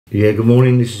Yeah, good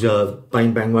morning. This is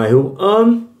Bang Bang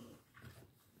Rahul.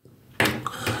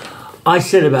 I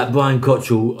said about Brian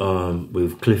Cockerell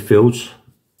with Cliff Fields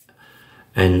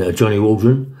and Johnny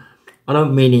Waldron. I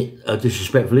don't mean it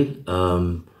disrespectfully.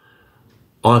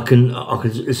 I can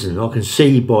listen. I can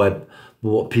see by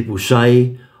what people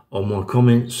say on my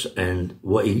comments and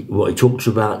what he talks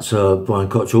about. Brian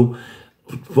Cockerell.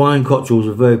 Brian Cockerell's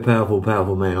a very powerful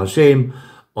man. I see him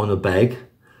on the bag.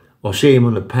 I see him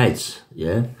on the pads.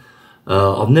 Yeah.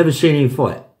 I've never seen him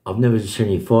fight. So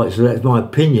that's my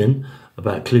opinion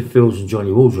about Cliff Fields and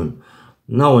Johnny Waldron.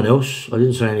 No one else. I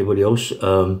didn't say anybody else.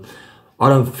 I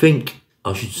don't think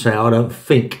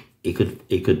he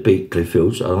could beat Cliff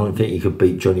Fields. I don't think he could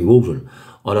beat Johnny Waldron.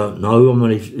 I don't know.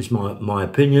 It's my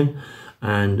opinion.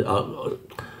 And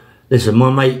listen, my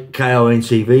mate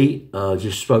KONTV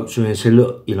just spoke to me and said,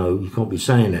 look, you can't be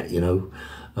saying that,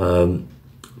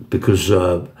 because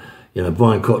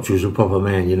Brian Cockerell's a proper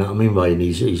man, you know what I mean, mate? And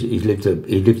he's lived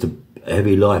a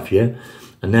heavy life, yeah.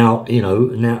 And now,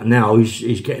 now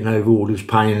he's getting over all this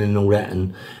pain and all that,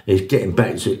 and he's getting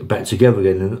back together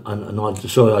again. And I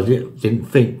didn't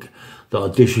think that I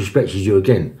disrespected you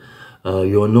again.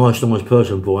 You're a nice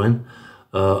person, Brian.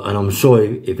 And I'm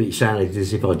sorry if it sounded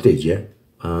as if I did, yeah.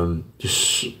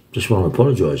 Just want to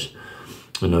apologise.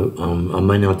 I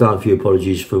mean, I've done a few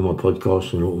apologies through my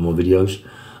podcast and all my videos.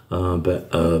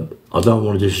 But I don't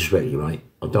want to disrespect you, mate.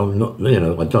 I don't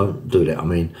do that. I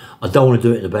mean, I don't want to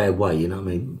do it in a bad way, you know what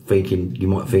I mean? You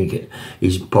might think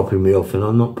he's popping me off, and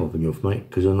I'm not popping you off, mate,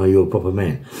 because I know you're a proper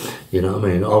man. You know what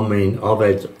I mean?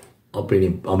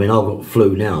 I've got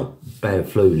flu now, bad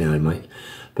flu now, mate.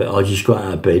 But I just got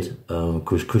out of bed,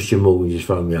 because Christian Morgan just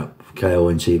phoned me up,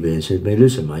 KONTV, and said to me,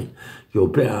 listen, mate, you're a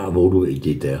bit out of order what you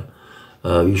did there.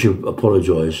 You should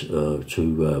apologise to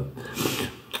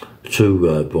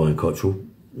Brian Cockerell.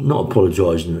 Not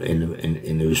apologising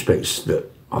in the respects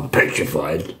that I'm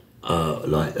petrified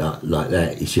like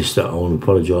that. It's just that I want to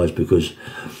apologise because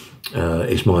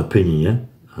it's my opinion, yeah,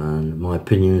 and my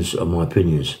opinions are my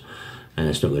opinions, and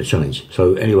it's not going to change.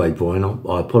 So anyway, Brian,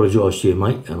 I apologise to you,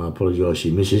 mate, and I apologise to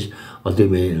your missus. I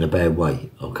didn't mean it in a bad way.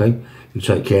 Okay, you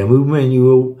take care.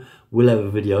 We'll have a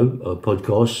video, a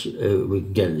podcast. We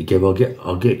can get it together.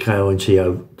 I'll get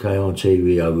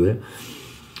KONTV over here.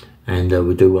 And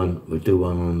we'll do one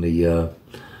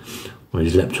on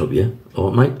his laptop, yeah.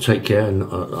 All right, mate. Take care and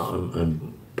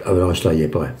have a nice day. Yeah,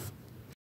 bye.